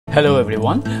Hello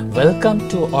everyone, welcome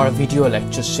to our video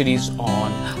lecture series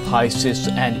on high-sys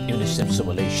and Unisim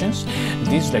simulations.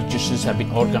 These lecture series have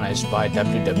been organized by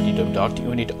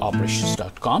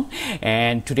www.Unitoperation.com,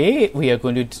 and today we are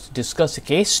going to discuss a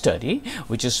case study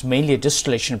which is mainly a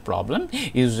distillation problem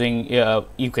using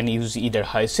you can use either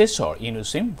high-sys or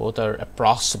Unisim. Both are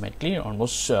approximately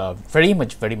almost very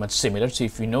much similar, so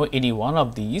if you know any one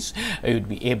of these you would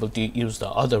be able to use the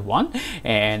other one.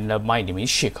 And my name is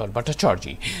Shekhar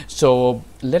Bhattacharjee. So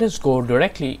let us go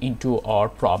directly into our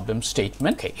problem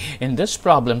statement. Okay, in this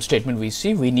problem statement we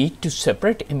see we need to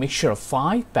separate a mixture of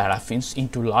 5 paraffins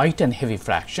into light and heavy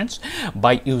fractions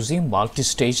by using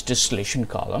multi-stage distillation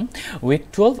column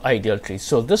with 12 ideal trees.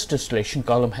 So this distillation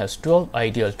column has 12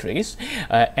 ideal trees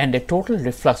and a total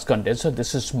reflux condenser.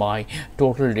 This is my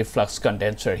total reflux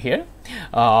condenser here,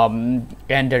 and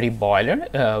the reboiler,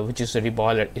 which is the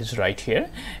reboiler is right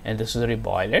here, and this is the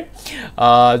reboiler.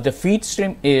 The feed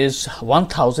stream is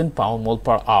 1000 pound mole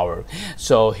per hour.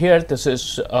 So here this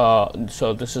is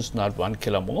so this is not 1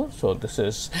 kilomole, so this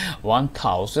is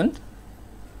 1000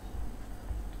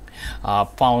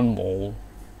 pound mole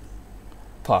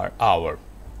per hour.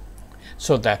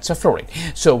 So that's a flow rate.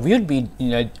 So we will be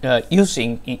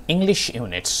using English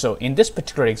units. So in this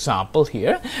particular example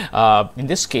here, in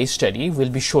this case study, we'll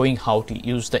be showing how to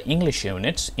use the English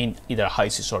units in either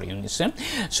high-sys or Unisim.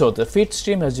 So the feed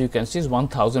stream, as you can see, is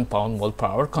 1000 pound mole per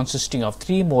hour, consisting of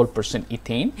 3 mole percent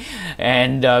ethane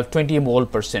and 20 mole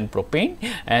percent propane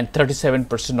and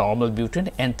 37% normal butane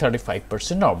and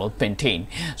 35% normal pentane.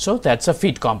 So that's a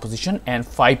feed composition, and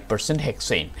 5%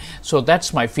 hexane. So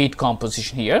that's my feed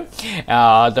composition here.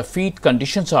 The feed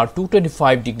conditions are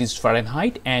 225 degrees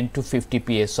Fahrenheit and 250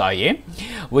 psia,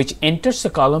 which enters the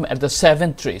column at the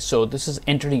 7th tray. So this is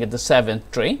entering at the 7th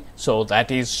tray. So that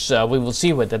is we will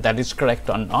see whether that is correct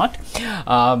or not.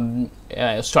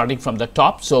 Starting from the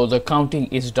top, so the counting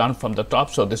is done from the top.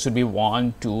 So this would be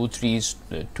 1, 2, 3,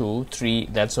 2, 3.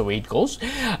 That's the way it goes.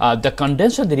 The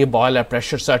condenser and the reboiler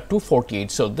pressures are 248.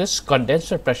 So this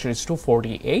condenser pressure is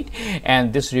 248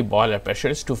 and this reboiler pressure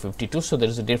is 252. So there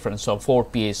is a difference of 4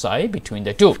 psi between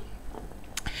the two.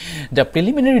 The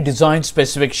preliminary design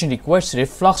specification requires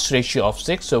reflux ratio of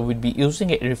 6, so we'll be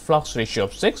using a reflux ratio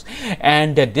of 6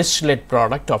 and a distillate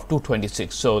product of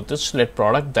 226. So distillate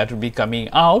product that will be coming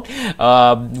out,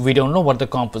 we don't know what the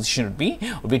composition would be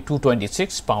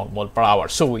 226 pound mole per hour.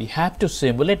 So we have to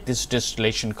simulate this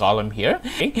distillation column here.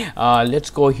 Okay. Let's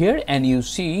go here, and you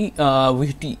see we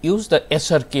have to use the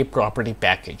SRK property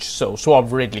package. So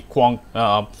swab readily Quang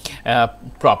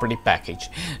property package.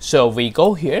 So we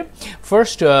go here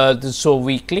first. So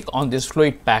we click on this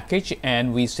fluid package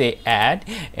and we say add,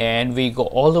 and we go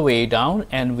all the way down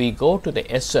and we go to the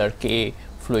SRK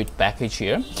fluid package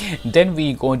here. Then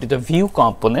we go into the view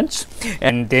components,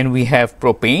 and then we have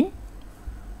propane,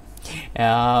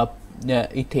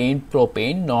 ethane,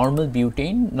 propane, normal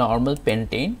butane, normal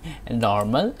pentane, and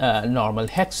normal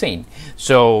hexane.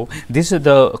 So these are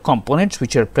the components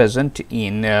which are present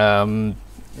in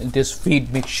this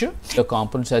feed mixture. The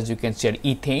components, as you can see, are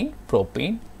ethane,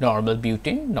 propane, normal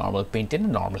butane, normal pentane,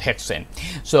 and normal hexane.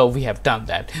 So we have done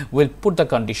that. We'll put the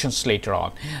conditions later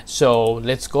on. So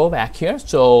let's go back here.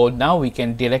 So now we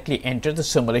can directly enter the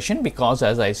simulation, because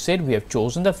as I said, we have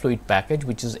chosen the fluid package,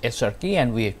 which is SRK,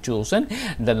 and we have chosen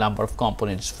the number of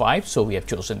components 5. So we have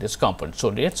chosen this component. So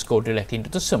let's go directly into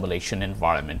the simulation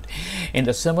environment. In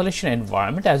the simulation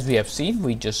environment, as we have seen,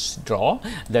 we just draw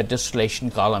the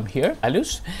distillation column here,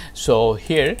 values. So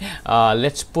here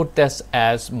let's put this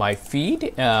as my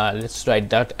feed. Let's write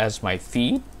that as my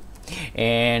feed,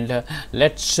 and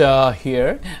let's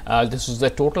here this is the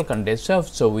total condenser,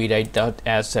 so we write that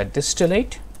as a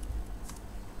distillate,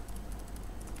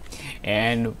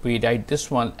 and we write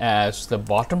this one as the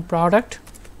bottom product,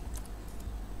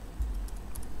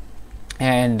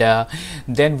 and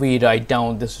then we write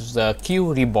down this is the Q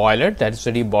reboiler, that is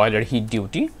the reboiler heat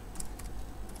duty,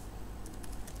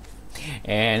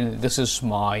 and this is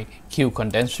my Q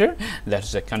condenser,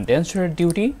 that's the condenser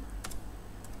duty.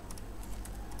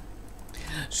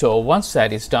 So once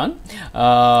that is done,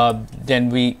 then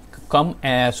we come,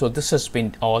 so this has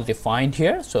been all defined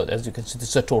here. So as you can see, this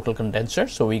is a total condenser.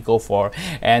 So we go for,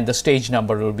 and the stage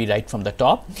number will be right from the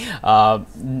top.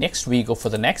 Next we go for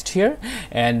the next here,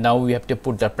 and now we have to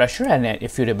put the pressure, and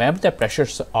if you remember, the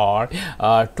pressures are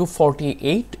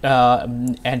 248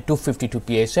 and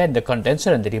 252 psi, and the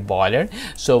condenser and the reboiler.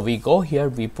 So we go here,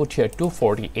 we put here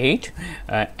 248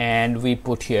 and we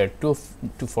put here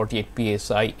 248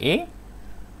 psi A.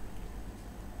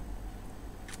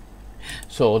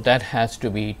 So that has to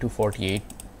be 248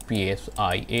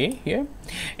 psia here,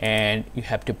 and you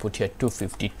have to put here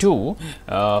 252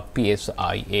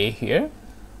 psia here.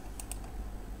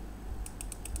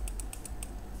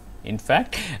 In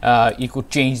fact, you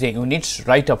could change the units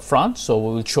right up front, so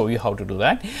we will show you how to do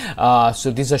that.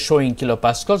 So these are showing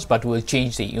kilopascals, but we'll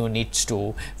change the units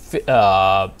to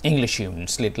English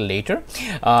units little later.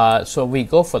 So we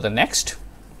go for the next.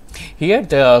 Here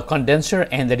the condenser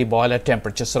and the deboiler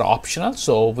temperatures are optional,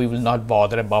 so we will not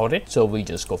bother about it, so we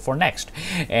just go for next.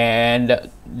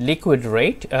 And liquid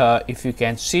rate, if you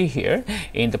can see here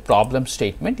in the problem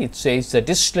statement, it says the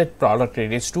distillate product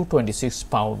rate is 226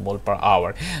 pound mole per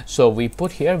hour. So we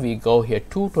put here, we go here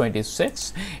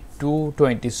 226,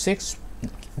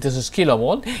 this is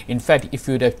kilomole. In fact, if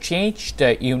you would have changed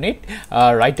the unit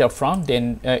right up front,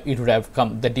 then it would have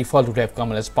come, the default would have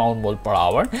come as pound mole per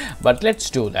hour, but let's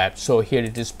do that. So here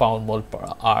it is pound mole per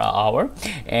hour,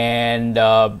 and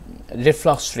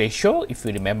reflux ratio, if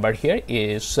you remember here,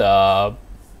 is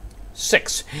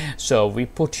 6. So we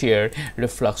put here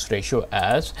reflux ratio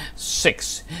as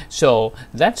 6. So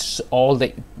that's all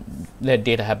the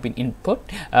data have been input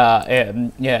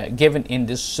given in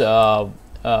this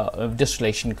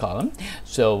distillation column.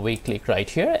 So we click right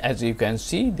here. As you can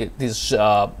see, this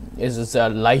is a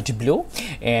light blue,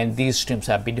 and these streams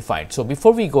have been defined. So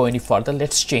before we go any further,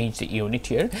 let's change the unit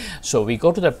here. So we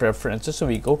go to the preferences, so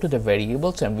we go to the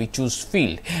variables, and we choose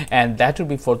field, and that will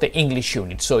be for the English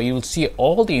unit. So you will see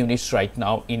all the units right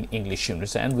now in English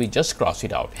units, and we just cross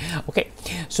it out. Okay,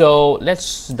 so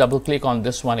let's double click on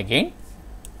this one again.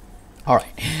 All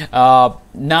right,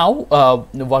 now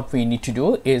what we need to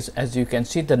do is, as you can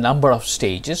see, the number of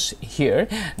stages here,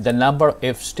 the number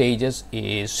of stages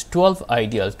is 12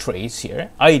 ideal trays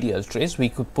here. Ideal trays, we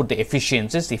could put the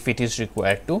efficiencies if it is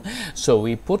required to. So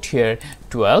we put here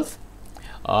 12.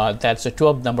 That's a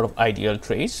 12 number of ideal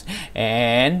trays,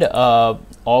 and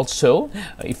also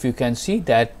if you can see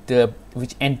that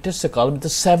which enters the column, the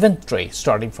 7th tray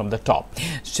starting from the top.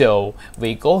 So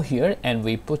we go here and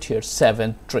we put here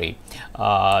 7th tray.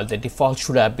 The default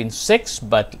should have been 6,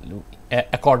 but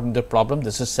according to the problem,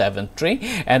 this is 7th tray,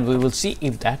 and we will see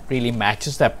if that really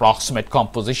matches the approximate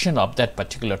composition of that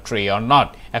particular tray or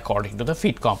not according to the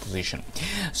feed composition.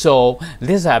 So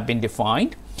these have been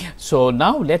defined. So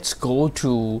now let's go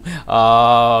to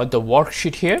the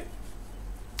worksheet here.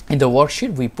 In the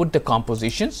worksheet, we put the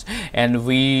compositions, and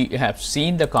we have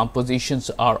seen the compositions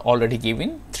are already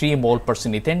given: 3 mole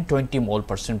percent ethane, 20 mole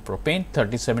percent propane,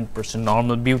 37%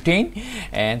 normal butane,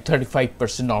 and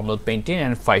 35% normal pentane,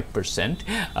 and 5%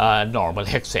 normal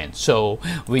hexane. So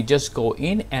we just go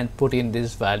in and put in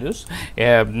these values.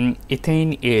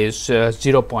 Ethane is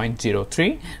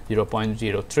 0.03,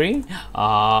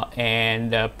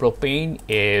 and propane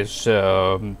is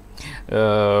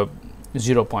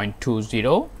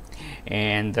 0.20,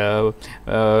 and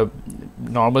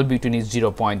normal butane is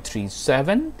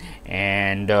 0.37,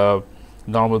 and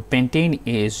normal pentane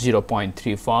is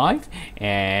 0.35,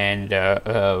 and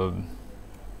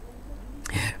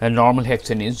normal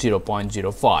hexane is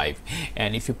 0.05,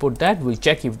 and if you put that, we'll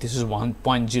check if this is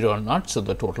 1.0 or not. So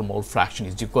the total mole fraction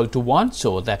is equal to 1,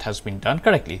 so that has been done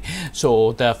correctly.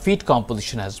 So the feed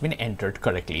composition has been entered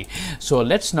correctly. So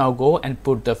let's now go and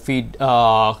put the feed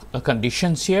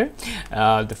conditions here.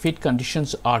 The feed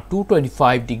conditions are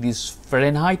 225 degrees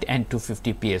Fahrenheit and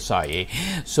 250 psia.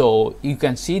 So you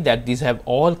can see that these have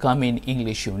all come in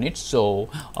English units. So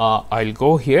I'll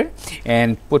go here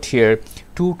and put here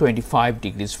 225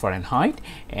 degrees Fahrenheit,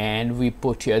 and we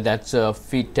put here that's a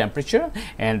feed temperature,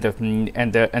 and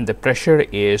the pressure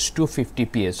is 250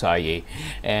 psia,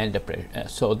 and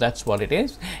so that's what it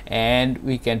is. And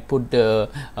we can put the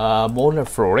molar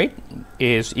flow rate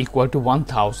is equal to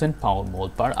 1000 pound mole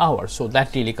per hour. So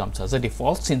that really comes as a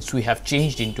default, since we have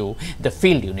changed into the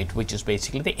field unit, which is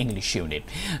basically the English unit.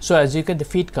 So as you can, the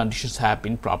feed conditions have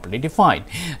been properly defined.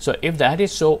 So if that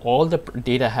is so, all the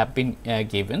data have been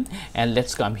given, and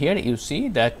let's come here. You see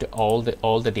that all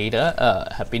the data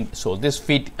have been, so this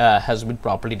feed has been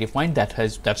properly defined.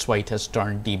 That's why it has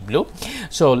turned deep blue.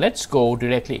 So let's go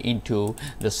directly into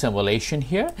the simulation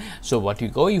here. So what you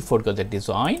go, you forget the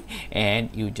design, and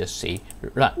you just say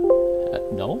run.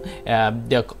 No,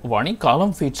 the warning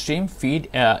column feed stream feed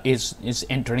is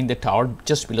entering the tower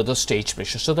just below the stage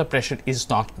pressure, so the pressure is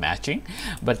not matching.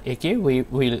 But okay, we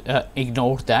will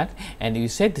ignore that, and you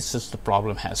said this is the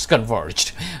problem has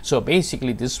converged. So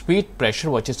basically this feed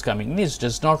pressure which is coming in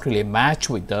does not really match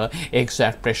with the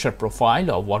exact pressure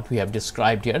profile of what we have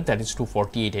described here, that is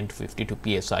 248 and 252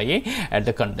 psia at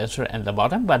the condenser and the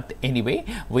bottom. But anyway,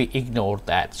 we ignore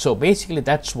that. So basically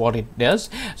that's what it does.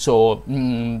 So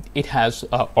it has has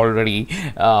already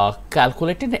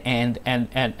calculated,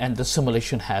 and the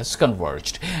simulation has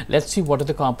converged. Let's see what are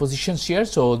the compositions here.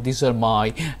 So these are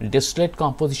my distillate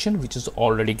composition, which is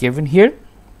already given here.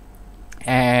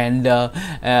 And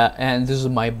this is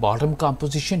my bottom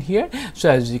composition here. So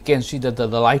as you can see that the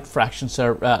light fractions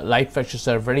are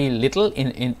very little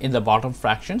in the bottom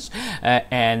fractions,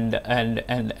 and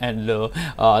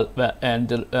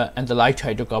the light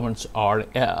hydrocarbons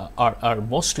are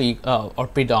mostly or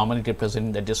predominantly present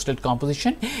in the distillate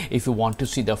composition. If you want to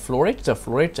see the flow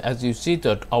rates, as you see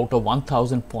that out of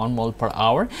 1000 pound mole per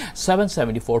hour,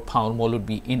 774 pound mole would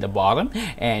be in the bottom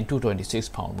and 226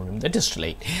 pound mole in the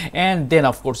distillate. And then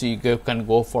of course you can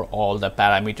go for all the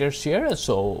parameters here.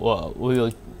 So we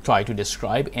will try to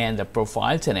describe and the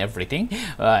profiles and everything.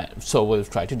 So we'll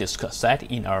try to discuss that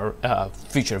in our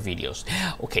future videos.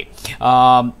 Okay.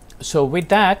 So with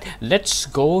that, let's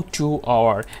go to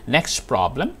our next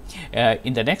problem.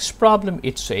 In the next problem,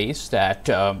 it says that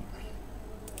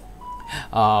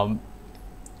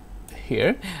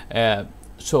here.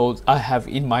 So I have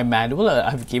in my manual,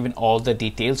 I have given all the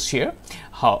details here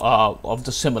of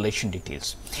the simulation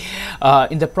details.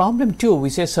 In the problem 2, we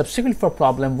say subsequent for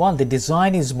problem 1, the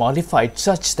design is modified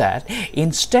such that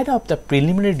instead of the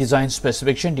preliminary design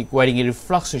specification requiring a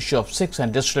reflux ratio of 6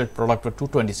 and distillate product of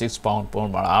 226 pound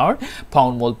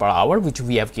mole per hour, which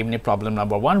we have given in problem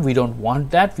number 1, we don't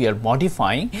want that. We are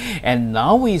modifying, and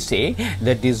now we say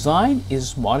the design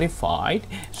is modified.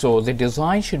 So the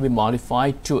design should be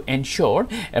modified to ensure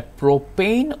a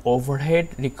propane overhead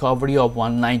recovery of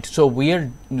 190. So we are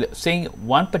saying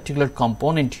one particular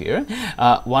component here,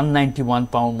 191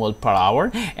 pound mole per hour,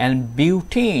 and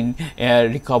butane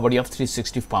recovery of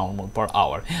 360 pound mole per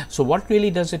hour. So what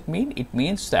really does it mean? It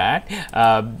means that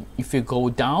if you go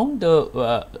down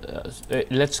the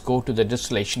let's go to the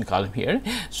distillation column here.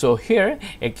 So here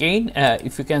again,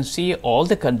 if you can see all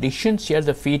the conditions here,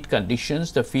 the feed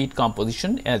conditions, the feed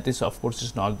composition, this of course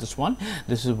is not this one,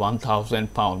 this is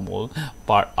 1000 pound mole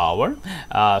per hour.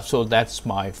 So that's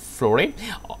my flow rate.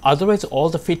 Otherwise all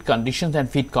the feed conditions and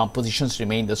feed compositions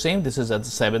remain the same. This is at the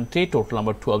 7.3, total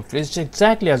number 12 traces,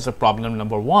 exactly as the problem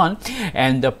number 1,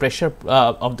 and the pressure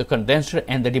of the condenser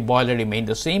and the deboiler remain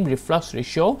the same. Reflux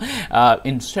ratio,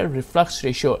 instead reflux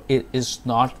ratio is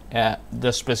not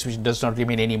the specification does not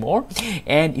remain anymore.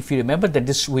 And if you remember that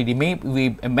this we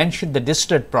mentioned the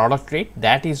distillate product rate,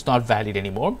 that is not valid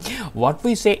anymore. What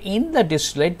we say in the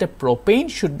distillate, the propane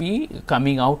should be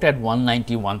coming out at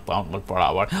 191 pound mole per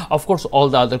hour. Of course all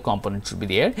the other components should be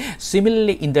there.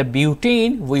 Similarly in the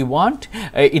butane, we want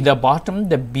in the bottom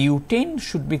the butane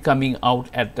should be coming out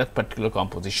at that particular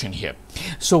composition here.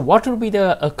 So what will be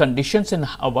the conditions, and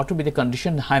what will be the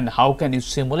condition, and how can you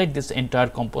simulate this entire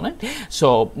component?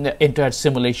 So the entire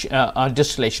simulation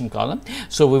distillation column.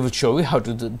 So we will show you how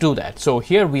to do that. So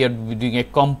here we are doing a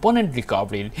component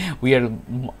recovery. We are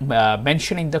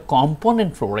mentioning the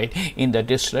component flow rate in the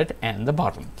distillate and the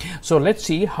bottom. So let's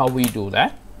see how we do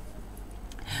that.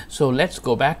 So let's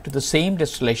go back to the same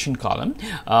distillation column,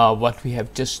 what we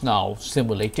have just now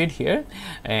simulated here,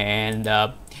 and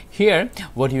here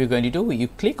what you're going to do, you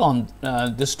click on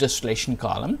this distillation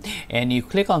column and you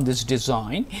click on this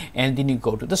design, and then you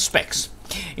go to the specs.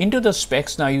 Into the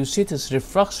specs, now you see this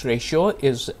reflux ratio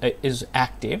is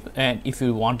active, and if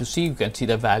you want to see, you can see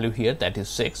the value here, that is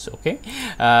 6. Okay,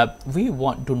 we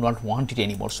do not want it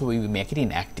anymore, so we will make it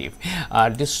inactive.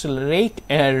 Distillate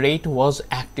rate was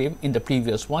active in the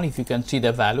previous one. If you can see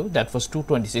the value, that was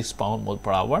 226 pound mole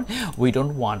per hour. We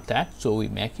don't want that, so we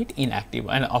make it inactive.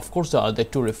 And of course the other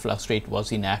two, reflux rate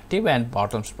was inactive and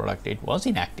bottom's product rate was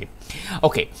inactive.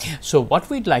 Okay, so what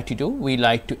we'd like to do, we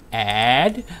like to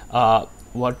add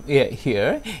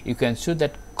here you can see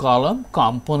that column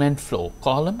component flow.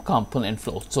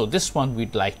 So this one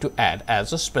we'd like to add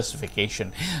as a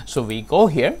specification. So we go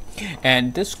here,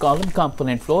 and this column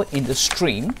component flow in the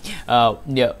stream,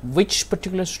 which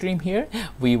particular stream here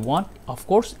we want? Of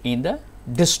course in the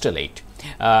distillate.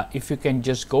 If you can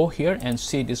just go here and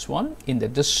see this one in the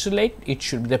distillate, it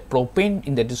should be the propane.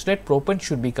 In the distillate, propane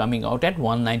should be coming out at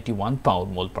 191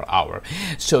 pound mole per hour.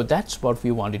 So that's what we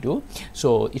want to do.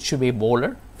 So it should be a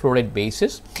molar flow rate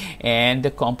basis, and the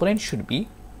component should be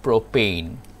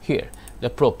propane here, the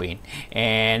propane.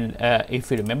 And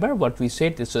if you remember what we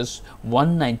said, this is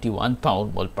 191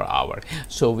 pound mole per hour.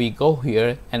 So we go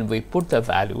here and we put the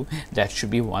value that should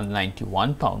be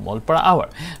 191 pound mole per hour.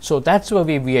 So that's why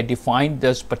we have defined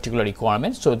this particular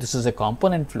requirement. So this is a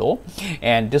component flow,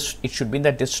 and this it should be in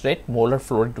the distillate, molar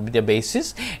flow rate to be the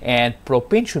basis, and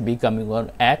propane should be coming out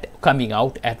at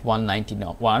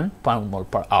 191 pound mole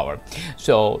per hour.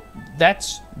 So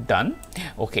that's done.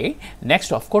 Okay,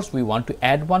 next of course we want to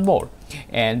add one more,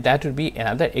 and that would be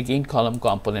another again column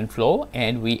component flow,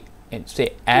 and we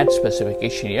say add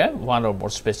specification here, one or more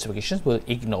specifications. We'll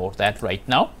ignore that right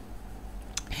now.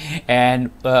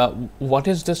 And what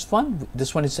is this one?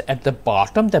 This one is at the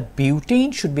bottom. The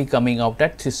butane should be coming out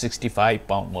at 365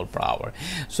 pound mole per hour.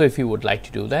 So if you would like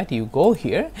to do that, you go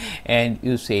here and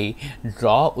you say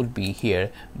draw would be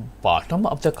here bottom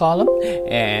of the column,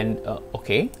 and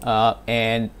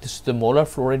and this is the molar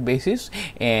flow rate basis,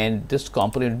 and this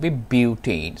component will be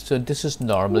butane. So this is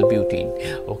normal butane,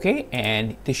 okay,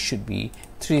 and this should be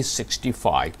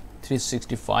 365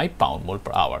 pound mole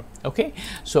per hour. Okay,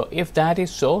 so if that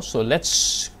is so,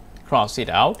 let's cross it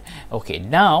out. Okay,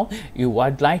 now you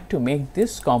would like to make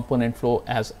this component flow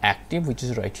as active, which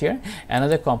is right here.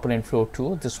 Another component flow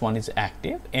too, this one is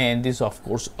active, and these of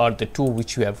course are the two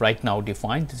which you have right now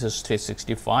defined. This is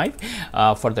 365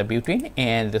 for the butane,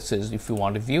 and this is, if you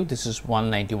want to view, this is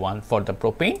 191 for the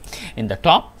propane in the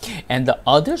top, and the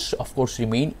others of course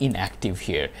remain inactive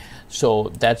here.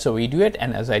 So that's how we do it,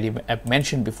 and as I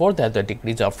mentioned before, that the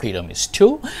degrees of freedom is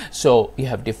 2, so you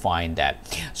have defined that.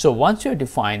 So once you have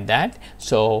defined that,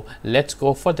 so let's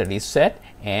go for the reset,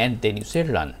 and then you say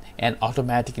run, and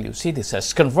automatically you see this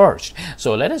has converged.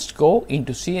 So let us go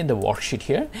into see in the worksheet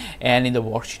here, and in the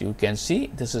worksheet you can see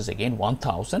this is again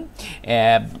 1000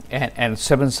 and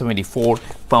 774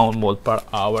 pound mole per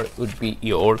hour would be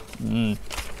your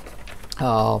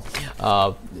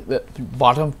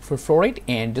bottom flow rate,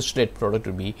 and distillate product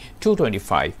will be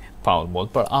 225 pound mole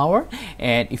per hour.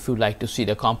 And if you like to see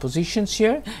the compositions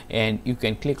here, and you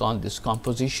can click on this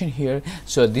composition here.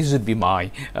 So this would be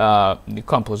my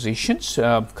compositions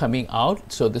coming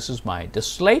out. So this is my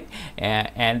distillate,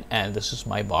 and this is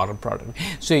my bottom product.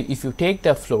 So if you take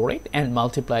the flow rate and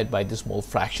multiply it by this mole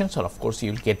fraction, so of course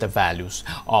you'll get the values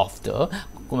of the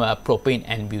propane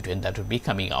and butane that will be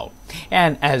coming out.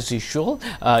 And as usual,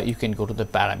 you can go to the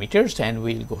parameters, and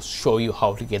we'll go show you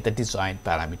how to get the design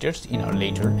parameters in our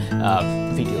later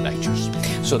video lectures.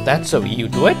 So that's how you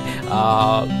do it.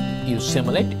 You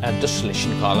simulate a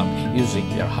distillation column using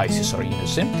your HiSys or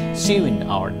Unisim. See you in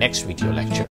our next video lecture.